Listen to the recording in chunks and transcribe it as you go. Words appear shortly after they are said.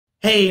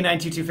Hey,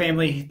 922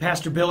 family,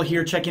 Pastor Bill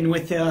here checking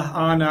with you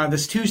on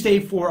this Tuesday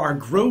for our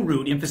Grow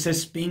Root,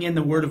 emphasis being in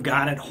the Word of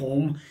God at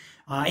home.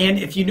 And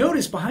if you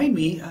notice behind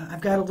me,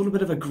 I've got a little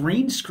bit of a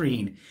green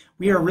screen.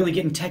 We are really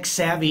getting tech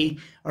savvy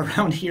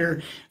around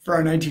here for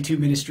our 922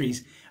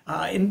 Ministries.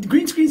 And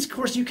green screens, of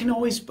course, you can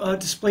always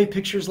display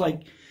pictures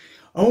like,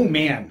 oh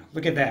man,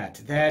 look at that.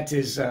 That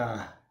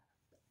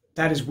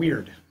is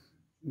weird.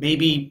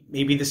 Maybe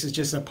this is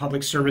just a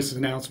public service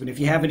announcement. If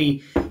you have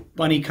any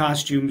bunny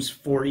costumes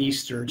for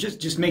Easter,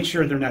 just make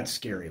sure they're not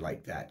scary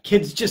like that.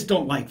 Kids just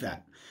don't like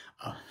that.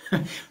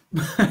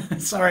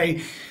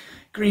 Sorry,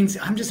 greens.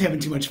 I'm just having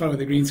too much fun with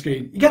the green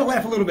screen. You got to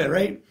laugh a little bit,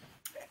 right?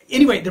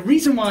 Anyway, the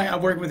reason why I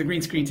work with the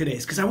green screen today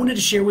is because I wanted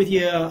to share with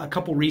you a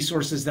couple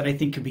resources that I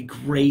think could be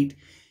great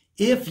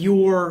if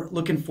you're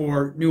looking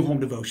for new home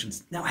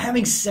devotions. Now,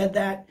 having said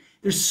that,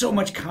 there's so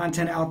much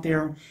content out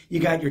there. You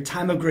got your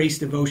Time of Grace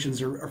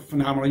devotions are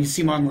phenomenal. You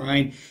see them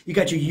online. You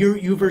got your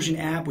YouVersion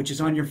app, which is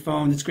on your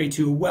phone. That's great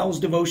too. Wells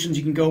devotions.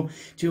 You can go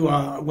to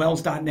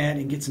wells.net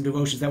and get some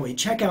devotions that way.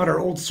 Check out our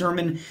old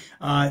sermon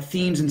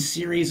themes and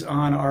series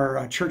on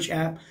our church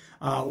app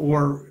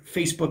or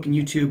Facebook and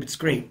YouTube. It's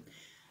great.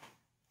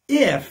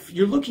 If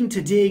you're looking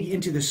to dig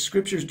into the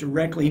scriptures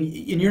directly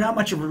and you're not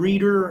much of a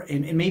reader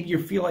and maybe you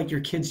feel like your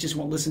kids just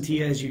won't listen to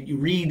you as you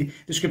read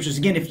the scriptures,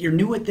 again, if you're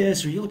new at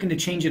this or you're looking to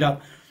change it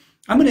up,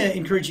 I'm going to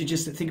encourage you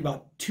just to think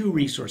about two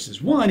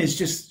resources. One is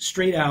just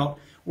straight out,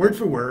 word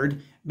for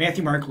word,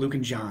 Matthew, Mark, Luke,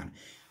 and John.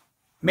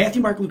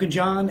 Matthew, Mark, Luke, and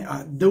John,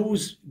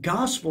 those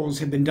gospels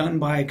have been done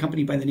by a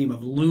company by the name of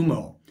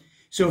Lumo.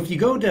 So if you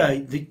go to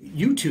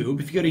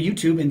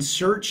YouTube and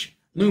search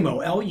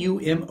Lumo,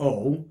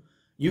 L-U-M-O,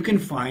 you can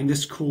find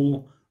this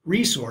cool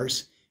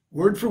resource,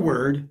 word for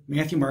word,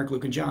 Matthew, Mark,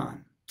 Luke, and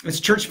John. As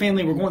a church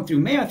family, we're going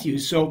through Matthew,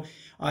 so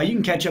you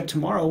can catch up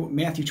tomorrow,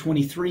 Matthew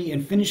 23,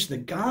 and finish the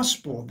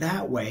gospel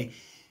that way.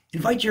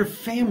 Invite your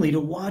family to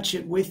watch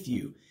it with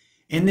you.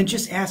 And then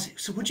just ask,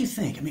 so what'd you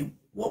think? I mean,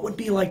 what would it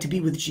be like to be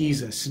with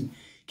Jesus? And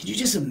could you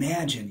just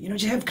imagine,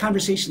 just have a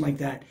conversation like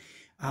that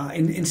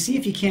and see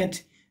if you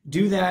can't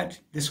do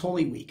that this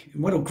Holy Week.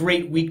 And what a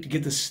great week to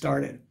get this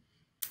started.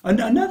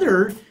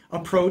 Another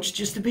approach,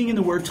 just to being in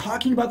the Word,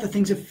 talking about the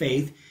things of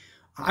faith,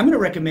 I'm going to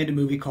recommend a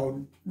movie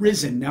called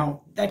Risen.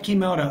 Now, that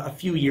came out a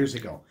few years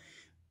ago,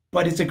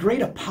 but it's a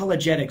great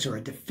apologetics or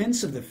a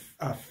defense of the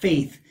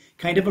faith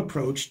kind of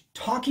approach,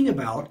 talking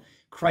about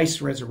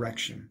Christ's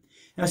resurrection.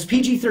 Now, it's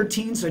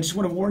PG-13, so I just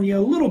want to warn you a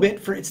little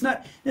bit. It's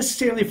not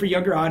necessarily for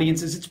younger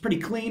audiences. It's pretty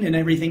clean and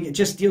everything. It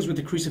just deals with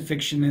the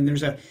crucifixion, and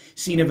there's a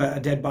scene of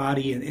a dead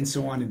body and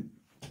so on. And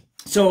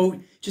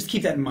so just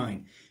keep that in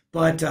mind.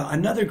 But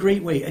another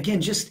great way,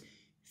 again, just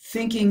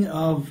thinking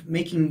of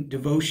making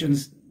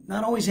devotions,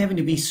 not always having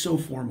to be so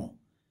formal.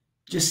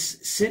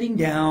 Just sitting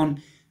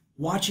down,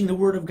 watching the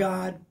Word of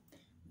God,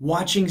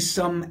 watching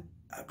some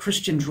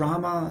Christian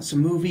drama, some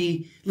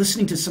movie,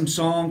 listening to some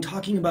song,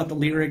 talking about the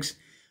lyrics.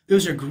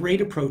 Those are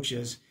great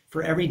approaches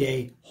for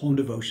everyday home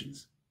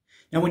devotions.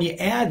 Now, when you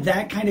add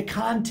that kind of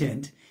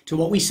content to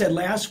what we said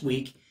last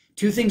week,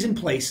 two things in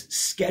place: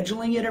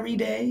 scheduling it every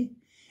day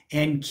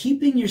and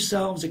keeping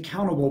yourselves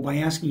accountable by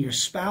asking your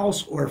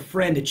spouse or a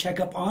friend to check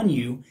up on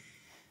you.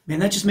 Man,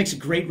 that just makes a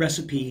great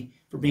recipe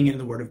for being in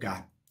the Word of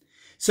God.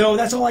 So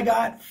that's all I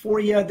got for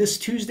you this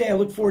Tuesday. I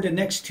look forward to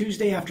next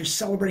Tuesday after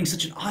celebrating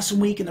such an awesome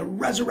week and the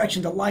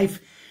resurrection to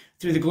life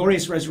through the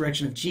glorious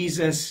resurrection of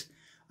Jesus.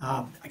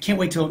 I can't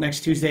wait till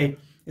next Tuesday,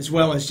 as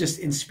well as just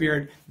in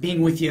spirit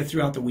being with you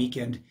throughout the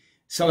weekend,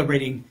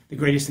 celebrating the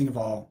greatest thing of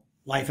all,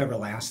 life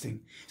everlasting.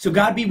 So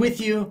God be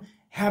with you.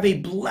 Have a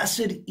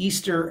blessed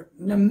Easter,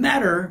 no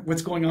matter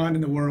what's going on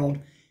in the world.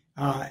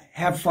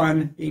 Have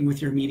fun being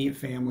with your immediate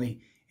family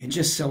and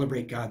just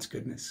celebrate God's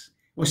goodness.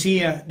 We'll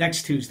see you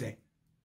next Tuesday.